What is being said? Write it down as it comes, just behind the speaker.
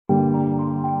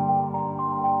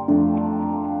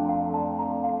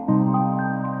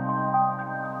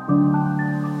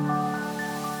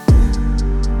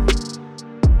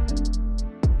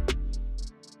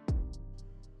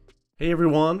Hey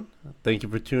everyone, thank you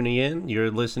for tuning in.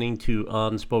 You're listening to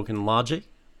Unspoken Logic.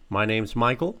 My name's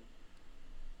Michael.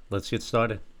 Let's get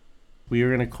started. We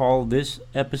are going to call this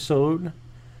episode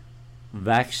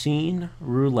Vaccine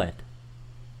Roulette.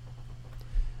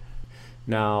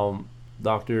 Now,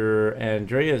 Dr.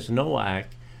 Andreas Nowak,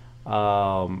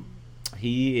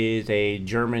 he is a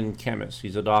German chemist.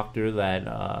 He's a doctor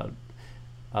that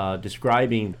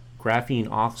describing graphene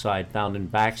oxide found in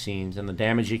vaccines and the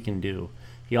damage it can do.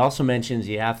 He also mentions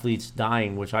the athletes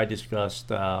dying, which I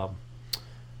discussed,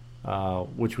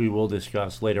 which we will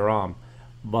discuss later on.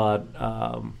 But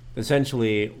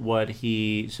essentially, what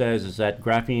he says is that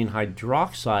graphene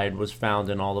hydroxide was found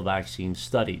in all the vaccines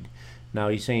studied. Now,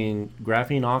 he's saying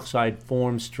graphene oxide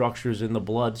forms structures in the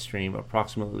bloodstream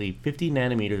approximately 50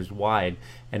 nanometers wide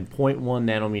and 0.1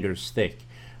 nanometers thick.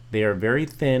 They are very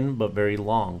thin but very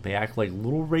long. They act like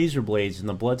little razor blades in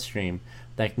the bloodstream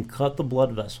that can cut the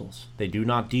blood vessels. They do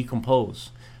not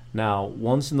decompose. Now,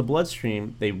 once in the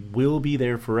bloodstream, they will be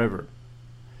there forever.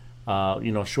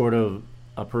 Short of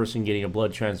a person getting a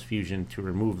blood transfusion to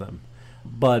remove them.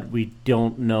 But we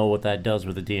don't know what that does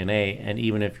with the DNA, and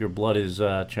even if your blood is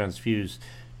transfused,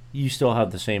 you still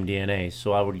have the same DNA.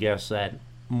 So I would guess that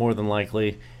more than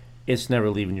likely, it's never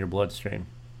leaving your bloodstream.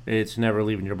 It's never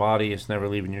leaving your body. It's never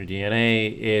leaving your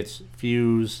DNA. It's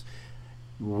fused.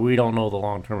 We don't know the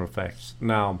long-term effects.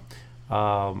 Now,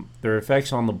 their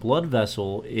effects on the blood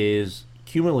vessel is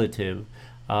cumulative.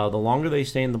 The longer they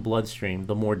stay in the bloodstream,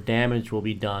 the more damage will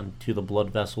be done to the blood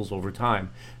vessels over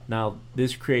time. Now,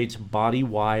 this creates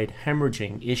body-wide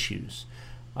hemorrhaging issues.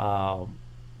 It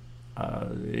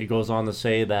goes on to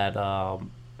say that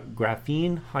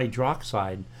graphene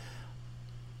hydroxide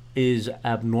is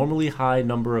abnormally high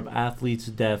number of athletes'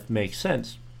 death makes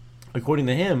sense. According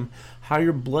to him,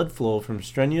 higher blood flow from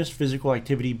strenuous physical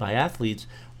activity by athletes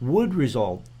would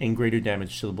result in greater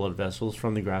damage to the blood vessels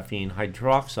from the graphene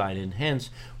hydroxide and hence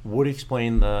would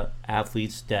explain the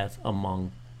athlete's death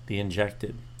among the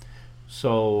injected.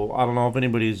 So I don't know if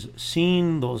anybody's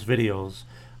seen those videos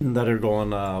that are going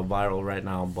viral right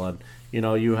now, but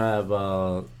you have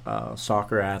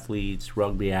soccer athletes,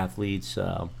 rugby athletes,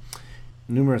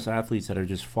 numerous athletes that are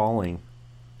just falling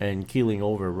and keeling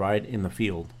over right in the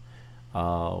field.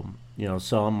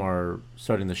 Some are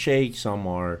starting to shake, some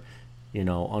are,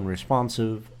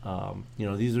 unresponsive.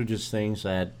 These are just things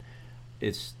that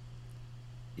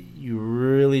you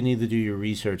really need to do your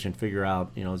research and figure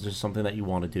out, is this something that you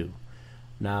want to do?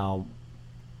 Now,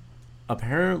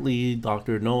 apparently,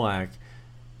 Dr. Nowak,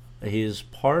 his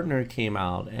partner came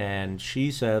out and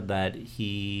she said that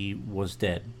he was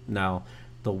dead. Now,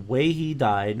 the way he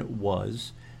died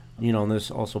was, and this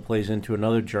also plays into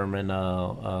another German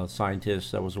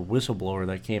scientist that was a whistleblower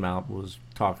that came out, was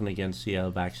talking against the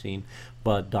vaccine.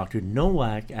 But Dr.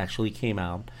 Nowak actually came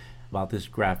out about this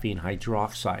graphene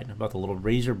hydroxide, about the little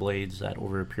razor blades that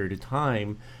over a period of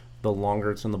time, the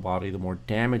longer it's in the body, the more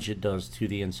damage it does to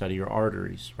the inside of your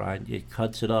arteries, right? It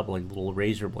cuts it up like little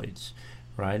razor blades,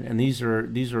 right? And these are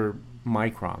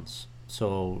microns,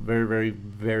 so very, very,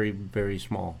 very, very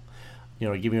small.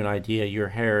 To give you an idea, your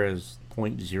hair is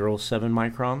 0.07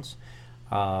 microns.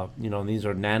 And these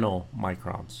are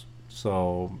nanomicrons.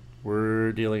 So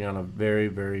we're dealing on a very,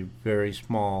 very, very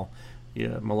small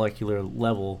molecular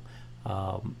level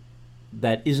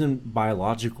that isn't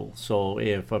biological. So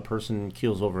if a person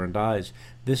keels over and dies,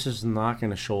 this is not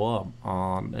going to show up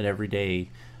on an everyday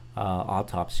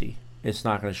autopsy. It's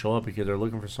not going to show up because they're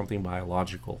looking for something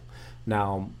biological.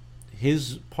 Now,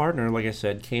 his partner, like I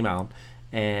said, came out,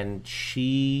 and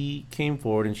she came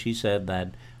forward and she said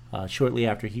that shortly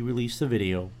after he released the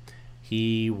video,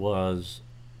 he was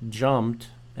jumped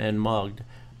and mugged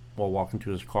while walking to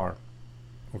his car.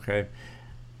 Okay?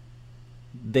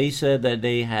 They said that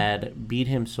they had beat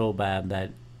him so bad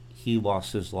that he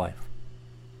lost his life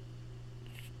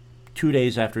 2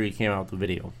 days after he came out with the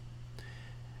video.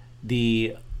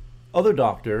 The other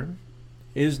doctor,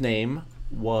 his name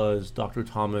was Dr.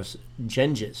 Thomas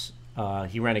Genges.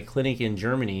 He ran a clinic in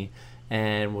Germany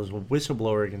and was a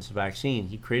whistleblower against the vaccine.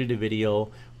 He created a video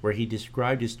where he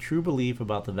described his true belief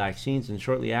about the vaccines, and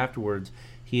shortly afterwards,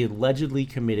 he allegedly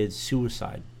committed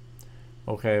suicide.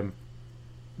 Okay,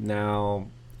 now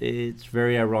it's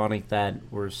very ironic that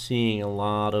we're seeing a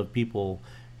lot of people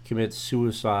commit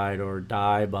suicide or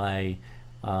die by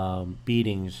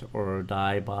beatings or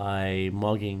die by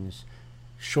muggings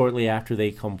shortly after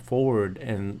they come forward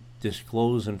and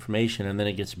disclose information, and then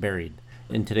it gets buried.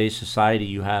 In today's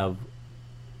society,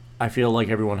 I feel like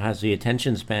everyone has the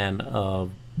attention span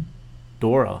of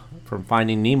Dora from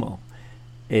Finding Nemo.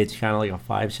 It's kind of like a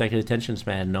 5 second attention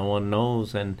span. No one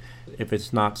knows, and if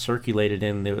it's not circulated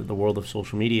in the world of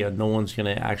social media, no one's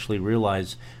going to actually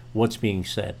realize what's being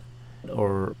said.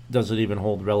 Or does it even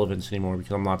hold relevance anymore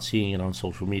because I'm not seeing it on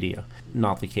social media?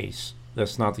 Not the case.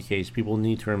 That's not the case. People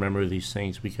need to remember these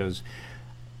things, because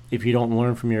if you don't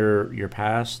learn from your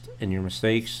past and your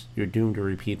mistakes, you're doomed to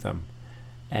repeat them.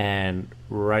 And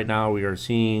right now we are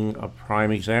seeing a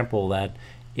prime example that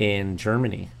in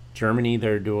Germany,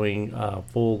 they're doing a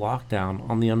full lockdown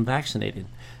on the unvaccinated.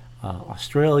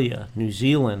 Australia, New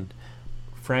Zealand,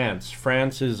 France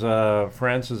is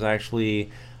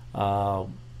actually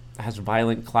has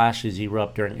violent clashes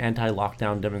erupt during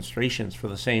anti-lockdown demonstrations for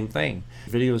the same thing.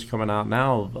 Videos coming out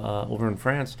now over in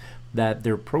France that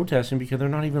they're protesting because they're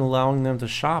not even allowing them to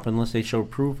shop unless they show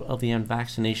proof of the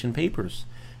unvaccination papers.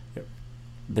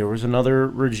 There was another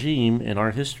regime in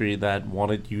our history that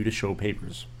wanted you to show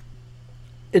papers.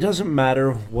 It doesn't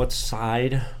matter what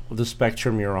side of the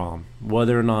spectrum you're on,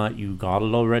 whether or not you got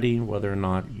it already, whether or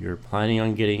not you're planning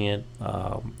on getting it.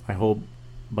 I hope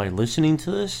by listening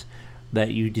to this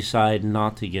that you decide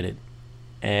not to get it.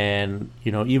 And,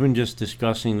 even just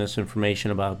discussing this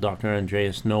information about Dr.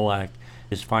 Andreas Nowak,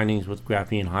 his findings with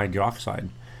graphene hydroxide,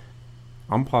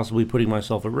 I'm possibly putting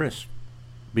myself at risk,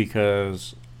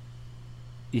 because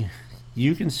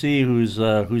you can see who's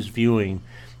viewing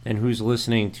and who's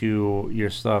listening to your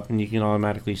stuff, and you can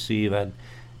automatically see that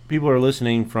people are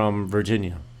listening from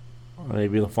Virginia, or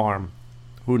maybe the farm.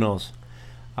 Who knows?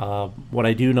 What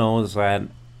I do know is that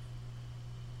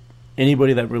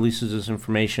anybody that releases this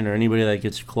information, or anybody that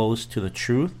gets close to the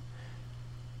truth,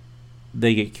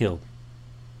 they get killed.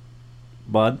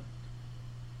 But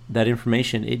that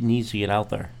information, it needs to get out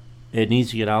there. It needs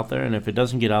to get out there, and if it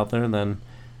doesn't get out there, then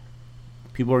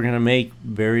people are going to make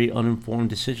very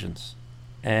uninformed decisions,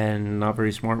 and not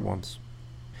very smart ones.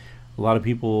 A lot of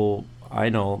people I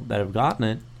know that have gotten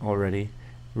it already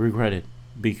regret it,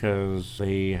 because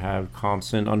they have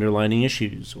constant underlying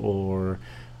issues, or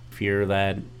fear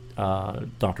that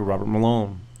Dr. Robert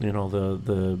Malone,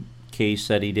 the case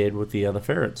that he did with the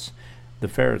ferrets. The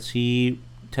ferrets, he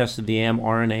tested the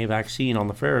mRNA vaccine on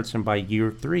the ferrets, and by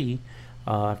year 3,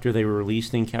 after they were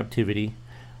released in captivity,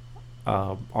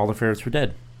 all the ferrets were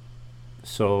dead.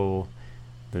 So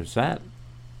there's that.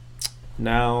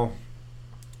 Now,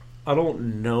 I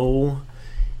don't know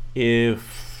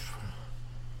if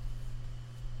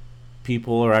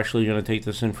people are actually going to take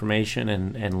this information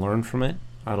and learn from it.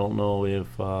 I don't know if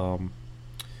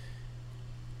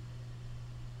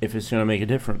it's going to make a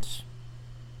difference.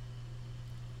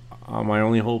 My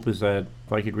only hope is that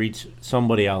if I could reach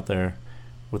somebody out there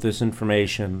with this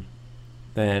information,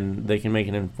 then they can make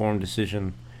an informed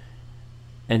decision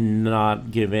and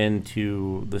not give in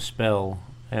to the spell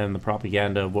and the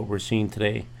propaganda of what we're seeing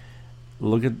today.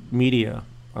 Look at media.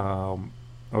 I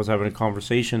was having a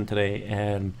conversation today,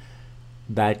 and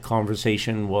that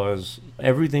conversation was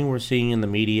everything we're seeing in the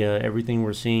media, everything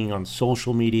we're seeing on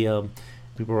social media.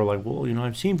 People are like, well,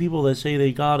 I've seen people that say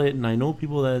they got it, and I know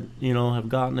people that, have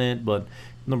gotten it, but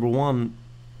number one,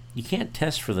 you can't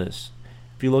test for this.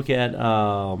 If you look at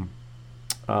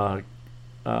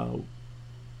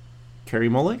Kerry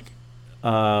Mullick,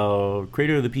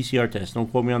 creator of the PCR test,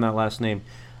 don't quote me on that last name,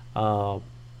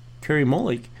 Kerry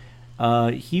Mullick,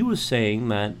 he was saying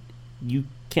that you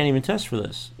can't even test for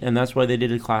this, and that's why they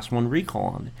did a class 1 recall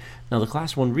on it. Now, the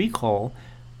class 1 recall,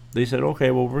 they said,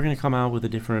 okay, well, we're going to come out with a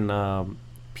different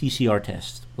PCR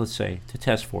test, let's say, to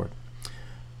test for it.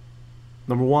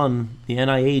 Number one, the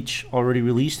NIH already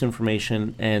released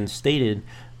information and stated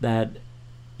that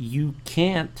you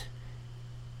can't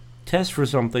test for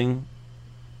something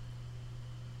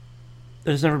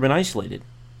that has never been isolated.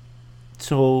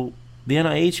 So the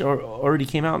NIH already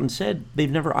came out and said they've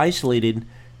never isolated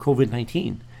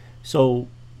COVID-19. So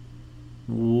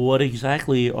what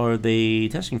exactly are they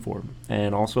testing for?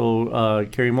 And also,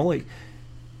 Kerry Mullick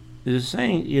is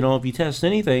saying, if you test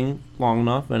anything long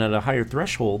enough and at a higher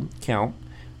threshold count,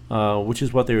 which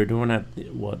is what they were doing at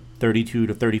 32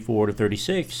 to 34 to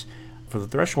 36 for the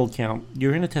threshold count,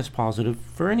 you're going to test positive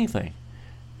for anything,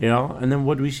 And then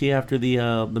what do we see after the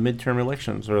midterm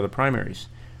elections or the primaries?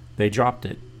 They dropped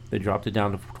it. They dropped it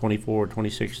down to 24,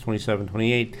 26, 27,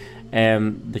 28,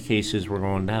 and the cases were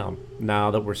going down.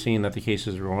 Now that we're seeing that the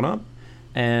cases are going up,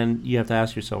 and you have to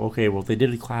ask yourself, okay, well, if they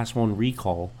did a class 1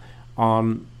 recall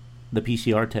on the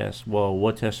PCR test, well,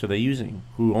 what test are they using?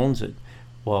 Who owns it?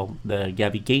 Well, the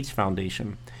Gabby Gates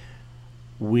Foundation.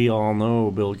 We all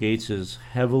know Bill Gates is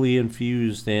heavily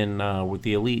infused in with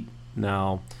the elite.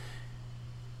 Now,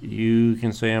 you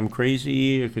can say I'm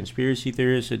crazy, a conspiracy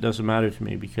theorist. It doesn't matter to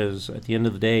me, because at the end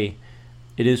of the day,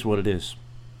 it is what it is.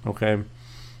 Okay?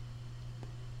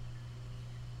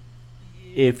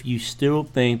 if you still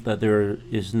think that there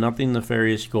is nothing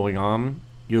nefarious going on,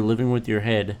 you're living with your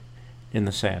head in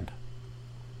the sand.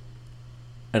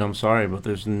 And I'm sorry, but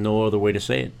there's no other way to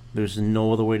say it. There's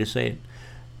no other way to say it.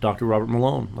 Dr. Robert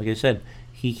Malone, like I said,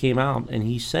 he came out and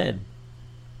he said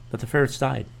that the ferrets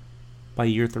died by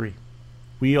year 3.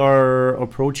 We are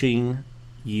approaching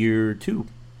year 2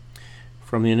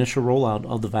 from the initial rollout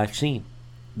of the vaccine.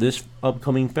 This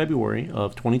upcoming February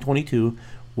of 2022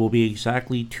 will be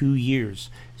exactly 2 years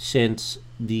since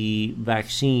the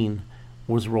vaccine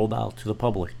was rolled out to the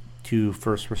public, to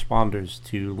first responders,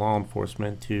 to law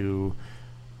enforcement, to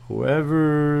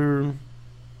whoever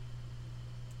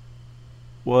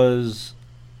was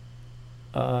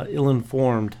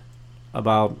ill-informed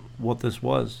about what this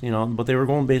was, but they were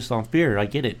going based on fear. I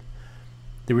get it.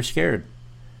 They were scared.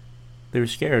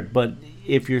 But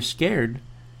if you're scared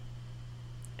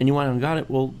and you went and got it,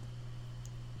 well,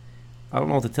 I don't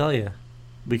know what to tell you,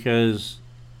 because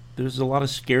there's a lot of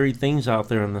scary things out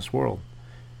there in this world,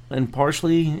 and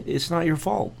partially it's not your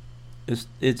fault.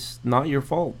 It's not your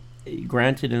fault.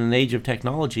 Granted, in an age of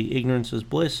technology, ignorance is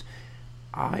bliss.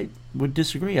 I would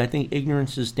disagree. I think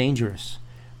ignorance is dangerous.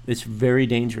 It's very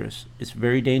dangerous. It's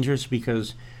very dangerous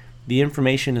because the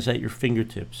information is at your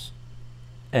fingertips.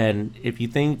 And if you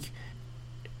think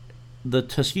the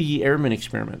Tuskegee Airmen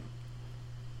experiment,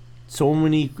 so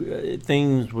many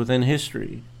things within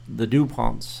history, the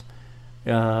DuPonts,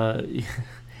 the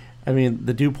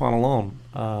DuPont alone,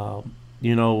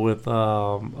 with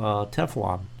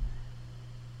Teflon.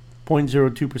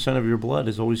 0.02% of your blood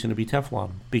is always going to be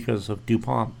Teflon because of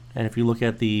DuPont. And if you look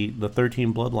at the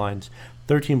 13 bloodlines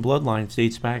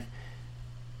dates back,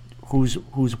 who's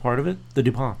a part of it? The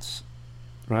DuPonts,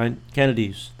 right?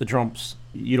 Kennedys, the Trumps.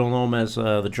 You don't know them as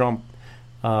the Trump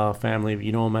family,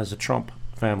 you know them as the Trump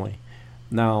family.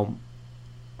 Now,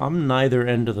 I'm neither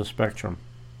end of the spectrum.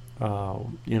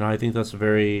 I think that's a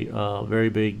very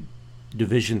big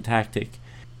division tactic.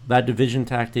 That division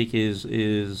tactic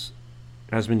has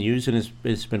been used, and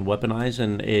it's been weaponized,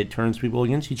 and it turns people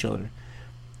against each other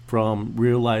from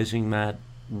realizing that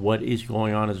what is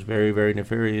going on is very, very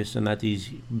nefarious, and that these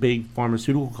big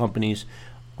pharmaceutical companies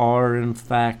are in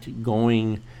fact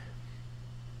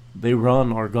they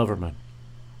run our government.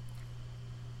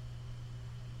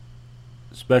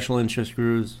 Special interest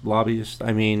groups, lobbyists,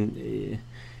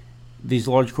 these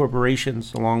large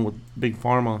corporations along with big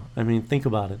pharma, think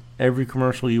about it. Every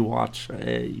commercial you watch,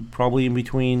 probably in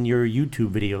between your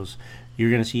YouTube videos,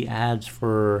 you're going to see ads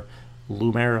for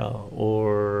Lumera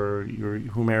or your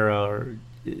Humira or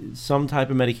some type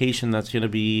of medication that's going to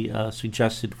be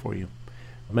suggested for you.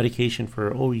 Medication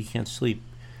for, you can't sleep.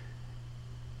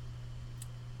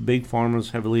 Big pharma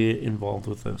is heavily involved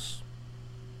with this.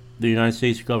 The United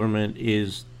States government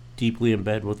is deeply in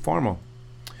bed with pharma.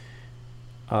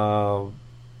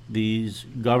 These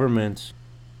governments,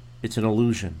 it's an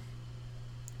illusion.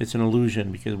 It's an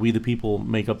illusion because we the people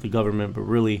make up the government, but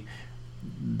really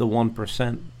the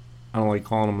 1%, I don't like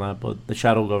calling them that, but the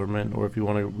shadow government, or if you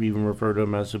want to even refer to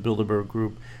them as the Bilderberg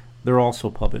Group, they're also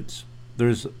puppets.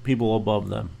 There's people above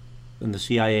them. And the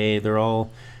CIA,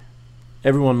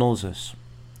 everyone knows this.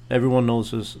 Everyone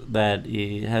knows this, that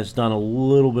it has done a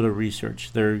little bit of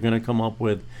research. They're going to come up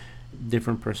with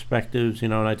different perspectives,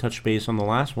 and I touched base on the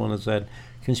last one, is that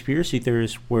conspiracy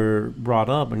theorists were brought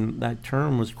up, and that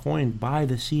term was coined by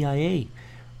the CIA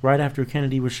right after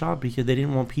Kennedy was shot because they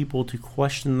didn't want people to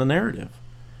question the narrative.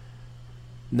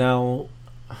 Now,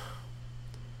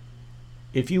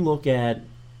 if you look at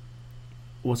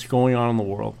what's going on in the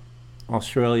world,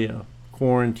 Australia,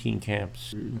 quarantine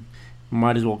camps,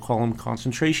 might as well call them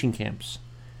concentration camps.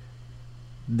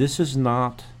 This is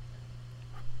not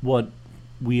what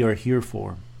we are here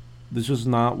for. This is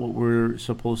not what we're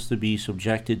supposed to be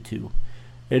subjected to.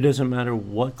 It doesn't matter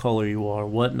what color you are,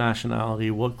 what nationality,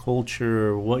 what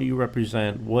culture, what you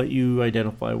represent, what you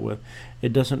identify with.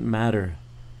 It doesn't matter.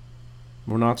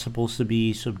 We're not supposed to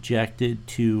be subjected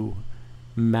to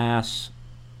mass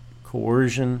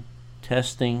coercion,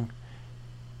 testing.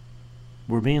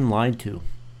 We're being lied to.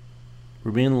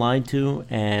 We're being lied to,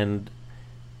 and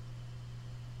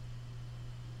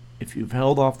if you've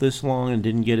held off this long and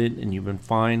didn't get it and you've been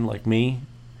fine like me,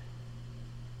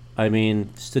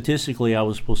 statistically I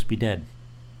was supposed to be dead.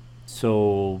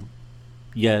 So,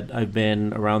 yet I've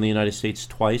been around the United States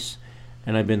twice,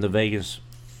 and I've been to Vegas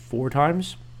 4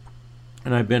 times,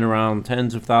 and I've been around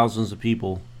tens of thousands of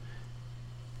people.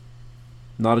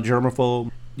 Not a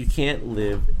germaphobe. You can't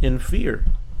live in fear.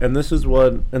 And this is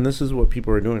what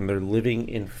people are doing. They're living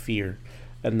in fear.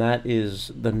 And that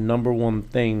is the number one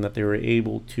thing that they were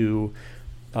able to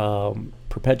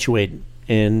perpetuate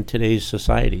in today's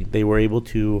society. They were able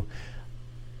to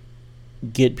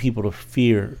get people to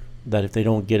fear that if they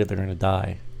don't get it, they're going to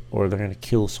die or they're going to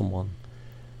kill someone.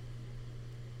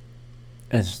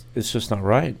 And it's just not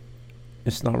right.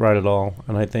 It's not right at all.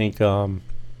 And I think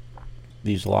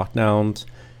these lockdowns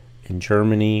in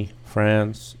Germany,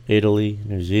 France, Italy,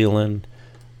 New Zealand,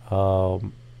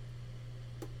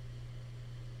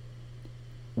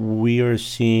 we are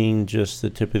seeing just the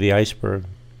tip of the iceberg.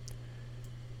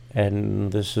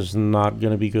 And this is not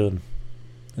going to be good.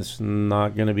 It's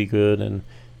not going to be good.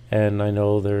 And I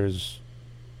know there's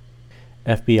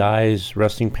FBI's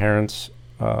arresting parents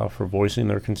for voicing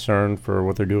their concern for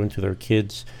what they're doing to their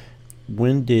kids.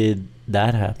 When did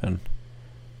that happen?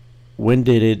 When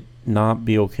did it not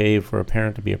be okay for a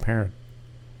parent to be a parent?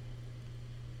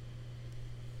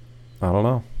 I don't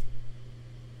know.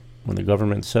 When the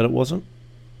government said it wasn't?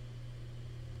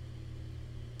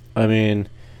 I mean,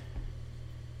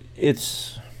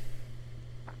 it's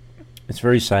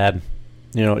very sad.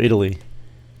 Italy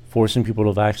forcing people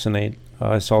to vaccinate.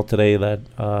 I saw today that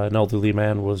an elderly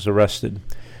man was arrested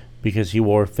because he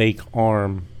wore a fake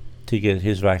arm to get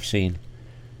his vaccine.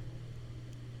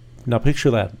 Now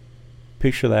picture that.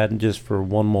 Picture that just for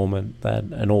one moment, that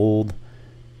an old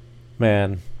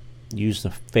man used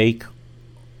a fake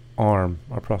arm,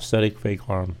 a prosthetic fake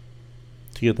arm,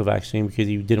 to get the vaccine because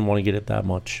he didn't want to get it that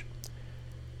much.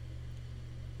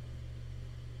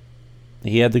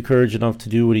 He had the courage enough to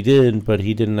do what he did, but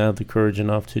he didn't have the courage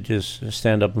enough to just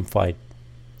stand up and fight.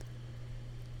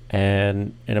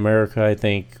 And in America, I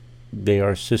think they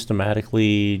are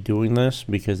systematically doing this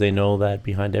because they know that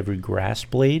behind every grass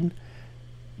blade,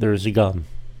 there's a gun.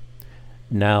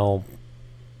 Now,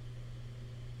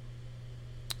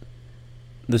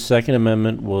 the Second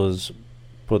Amendment was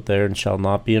put there and shall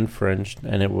not be infringed,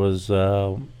 and it was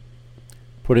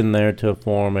put in there to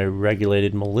form a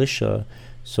regulated militia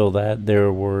so that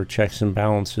there were checks and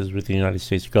balances with the United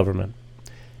States government.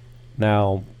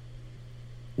 Now,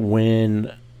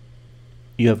 when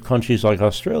you have countries like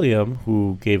Australia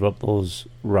who gave up those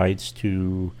rights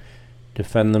to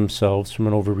defend themselves from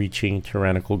an overreaching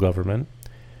tyrannical government,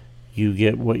 you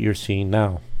get what you're seeing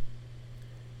now.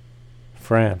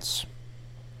 France,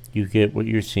 you get what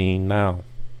you're seeing now.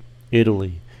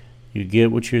 Italy, you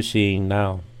get what you're seeing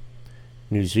now.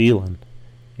 New Zealand,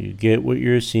 you get what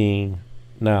you're seeing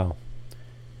now.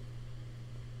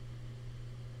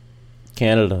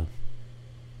 Canada,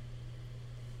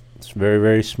 it's a very,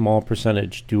 very small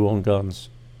percentage do own guns,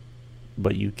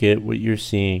 but you get what you're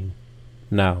seeing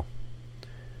now.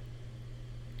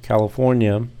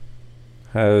 California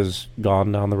has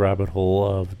gone down the rabbit hole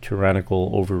of tyrannical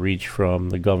overreach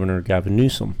from the governor, Gavin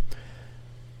Newsom.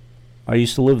 I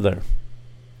used to live there,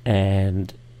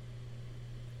 and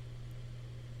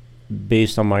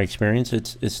based on my experience,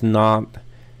 it's not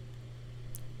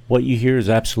what you hear is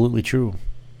absolutely true.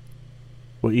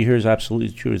 What you hear is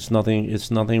absolutely true. It's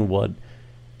nothing what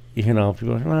people are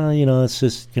like, well, it's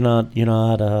just you don't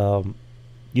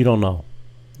know.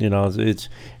 It's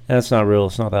that's not real.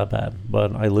 It's not that bad.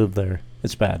 But I lived there.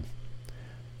 It's bad.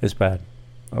 It's bad.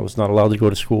 I was not allowed to go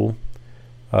to school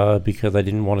because I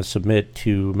didn't want to submit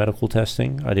to medical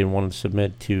testing. I didn't want to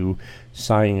submit to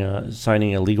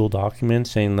signing a legal document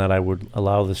saying that I would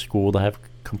allow the school to have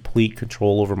complete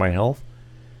control over my health.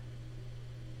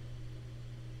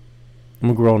 I'm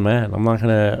a grown man. I'm not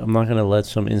gonna let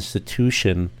some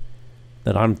institution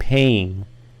that I'm paying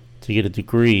to get a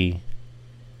degree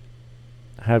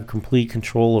have complete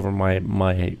control over my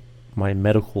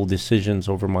medical decisions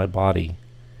over my body.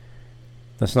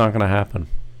 That's not gonna happen.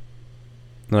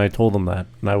 And I told them that,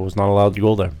 and I was not allowed to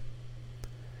go there.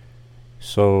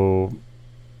 So,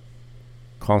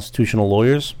 constitutional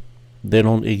lawyers, they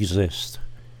don't exist,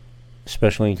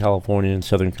 especially in California and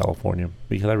Southern California,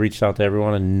 because I reached out to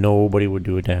everyone and nobody would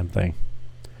do a damn thing.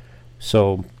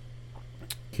 So,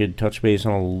 could touch base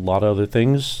on a lot of other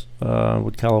things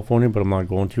with California, but I'm not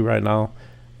going to right now.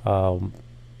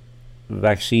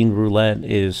 Vaccine roulette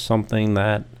is something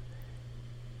that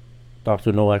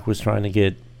Dr. Nowak was trying to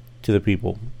get to the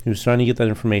people. He was trying to get that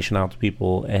information out to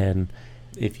people, and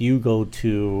if you go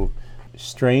to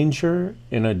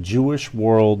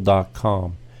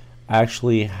strangerinaJewishworld.com,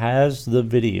 actually has the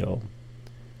video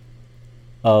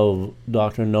of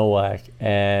Dr. Nowak,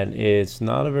 and it's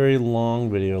not a very long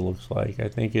video, it looks like. I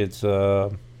think it's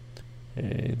I'm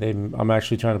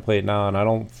actually trying to play it now, and I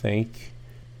don't think,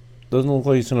 doesn't look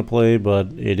like it's going to play, but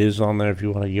it is on there if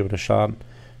you want to give it a shot.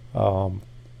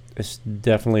 It's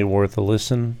definitely worth a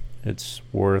listen. It's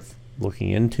worth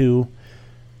looking into.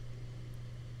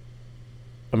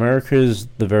 America is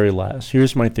the very last.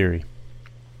 Here's my theory.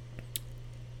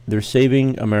 They're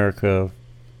saving America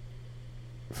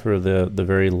for the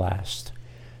very last.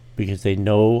 because they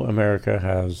know America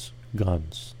has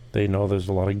guns. They know there's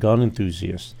a lot of gun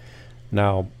enthusiasts.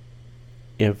 Now,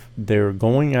 if they're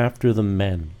going after the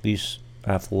men, these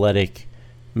athletic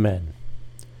men.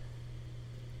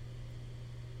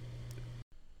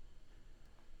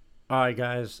 Alright,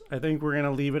 guys, I think we're going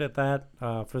to leave it at that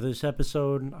for this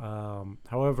episode.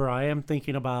 However, I am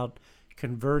thinking about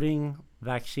converting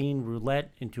Vaccine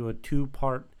Roulette into a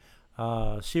 2-part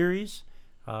series,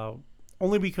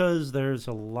 only because there's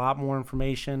a lot more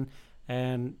information.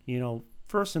 And,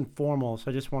 first and foremost,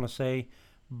 I just want to say,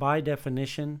 by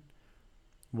definition,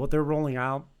 what they're rolling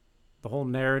out, the whole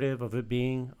narrative of it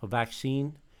being a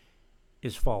vaccine,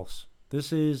 is false.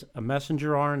 This is a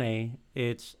messenger RNA.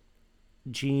 It's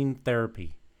gene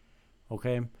therapy.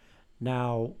 Okay?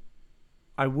 Now,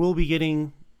 I will be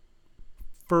getting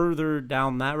further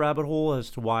down that rabbit hole as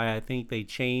to why I think they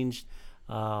changed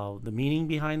the meaning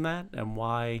behind that, and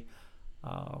why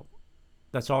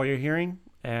that's all you're hearing,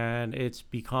 and it's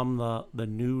become the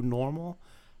new normal.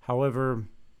 However,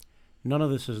 none of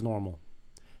this is normal.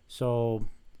 So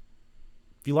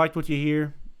if you liked what you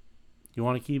hear, you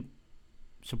want to keep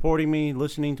supporting me,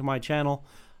 listening to my channel,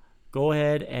 go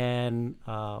ahead and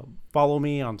follow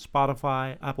me on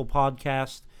Spotify, Apple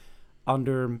Podcasts,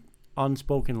 under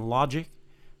Unspoken Logic.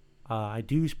 I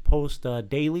do post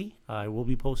daily. I will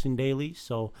be posting daily.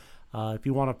 So if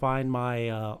you want to find my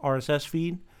RSS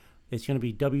feed, it's going to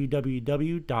be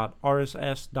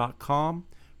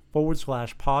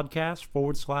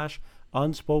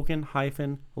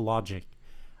www.rss.com/podcast/unspoken-logic.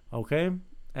 Okay?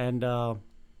 And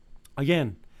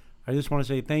again, I just want to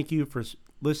say thank you for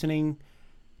listening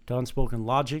to Unspoken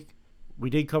Logic. We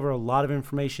did cover a lot of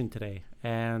information today,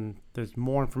 and there's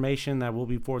more information that will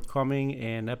be forthcoming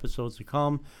in episodes to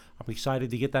come. I'm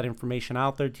excited to get that information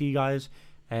out there to you guys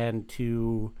and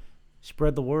to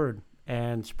spread the word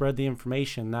and spread the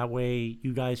information. That way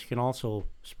you guys can also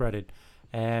spread it.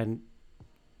 And,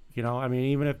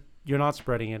 even if you're not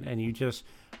spreading it and you just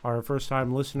are a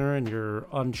first-time listener and you're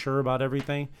unsure about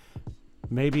everything,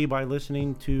 maybe by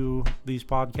listening to these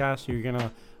podcasts, you're going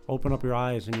to open up your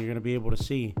eyes and you're going to be able to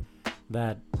see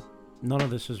that none of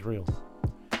this is real.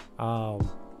 I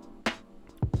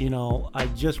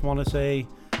just want to say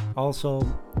also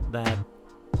that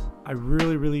I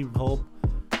really, really hope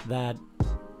that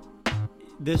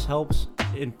this helps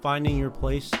in finding your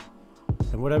place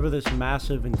in whatever this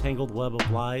massive entangled web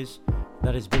of lies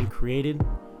that has been created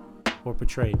or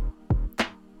portrayed.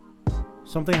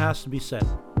 Something has to be said.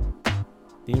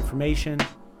 The information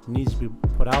needs to be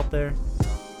put out there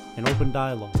in open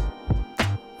dialogue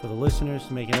for the listeners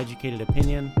to make an educated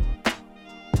opinion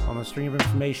on the string of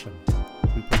information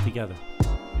we put together.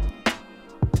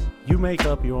 You make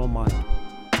up your own mind.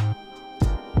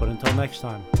 But until next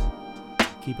time,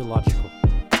 keep it logical.